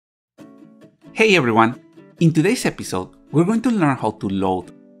Hey everyone! In today's episode, we're going to learn how to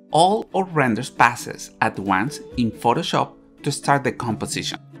load all our renders passes at once in Photoshop to start the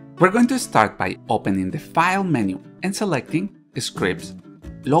composition. We're going to start by opening the File menu and selecting Scripts,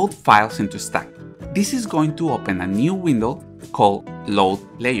 Load Files into Stack. This is going to open a new window called Load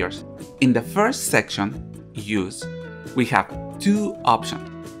Layers. In the first section, Use, we have two options.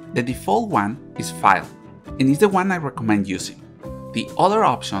 The default one is File, and is the one I recommend using. The other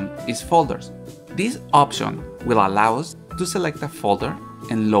option is Folders. This option will allow us to select a folder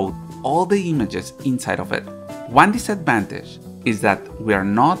and load all the images inside of it. One disadvantage is that we are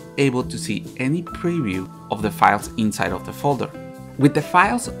not able to see any preview of the files inside of the folder. With the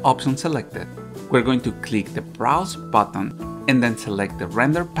Files option selected, we're going to click the Browse button and then select the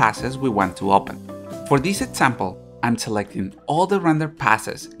render passes we want to open. For this example, I'm selecting all the render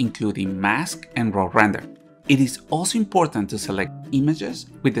passes including mask and raw render. It is also important to select images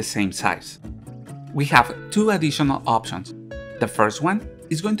with the same size. We have two additional options. The first one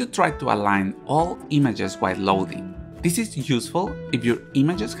is going to try to align all images while loading. This is useful if your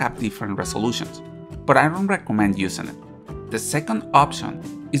images have different resolutions, but I don't recommend using it. The second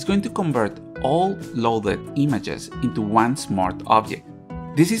option is going to convert all loaded images into one smart object.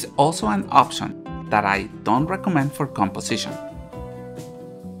 This is also an option that I don't recommend for composition.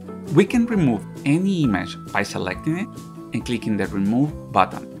 We can remove any image by selecting it and clicking the Remove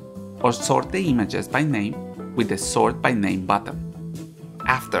button, or sort the images by name with the Sort by Name button.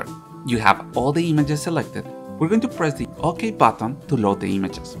 After you have all the images selected, we're going to press the OK button to load the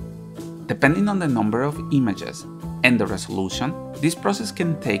images. Depending on the number of images and the resolution, this process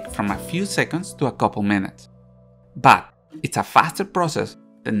can take from a few seconds to a couple minutes. But it's a faster process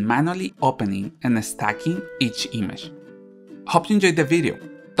than manually opening and stacking each image. Hope you enjoyed the video.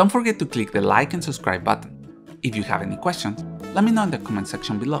 Don't forget to click the like and subscribe button. If you have any questions, let me know in the comment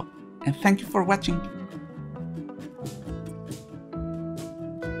section below. And thank you for watching.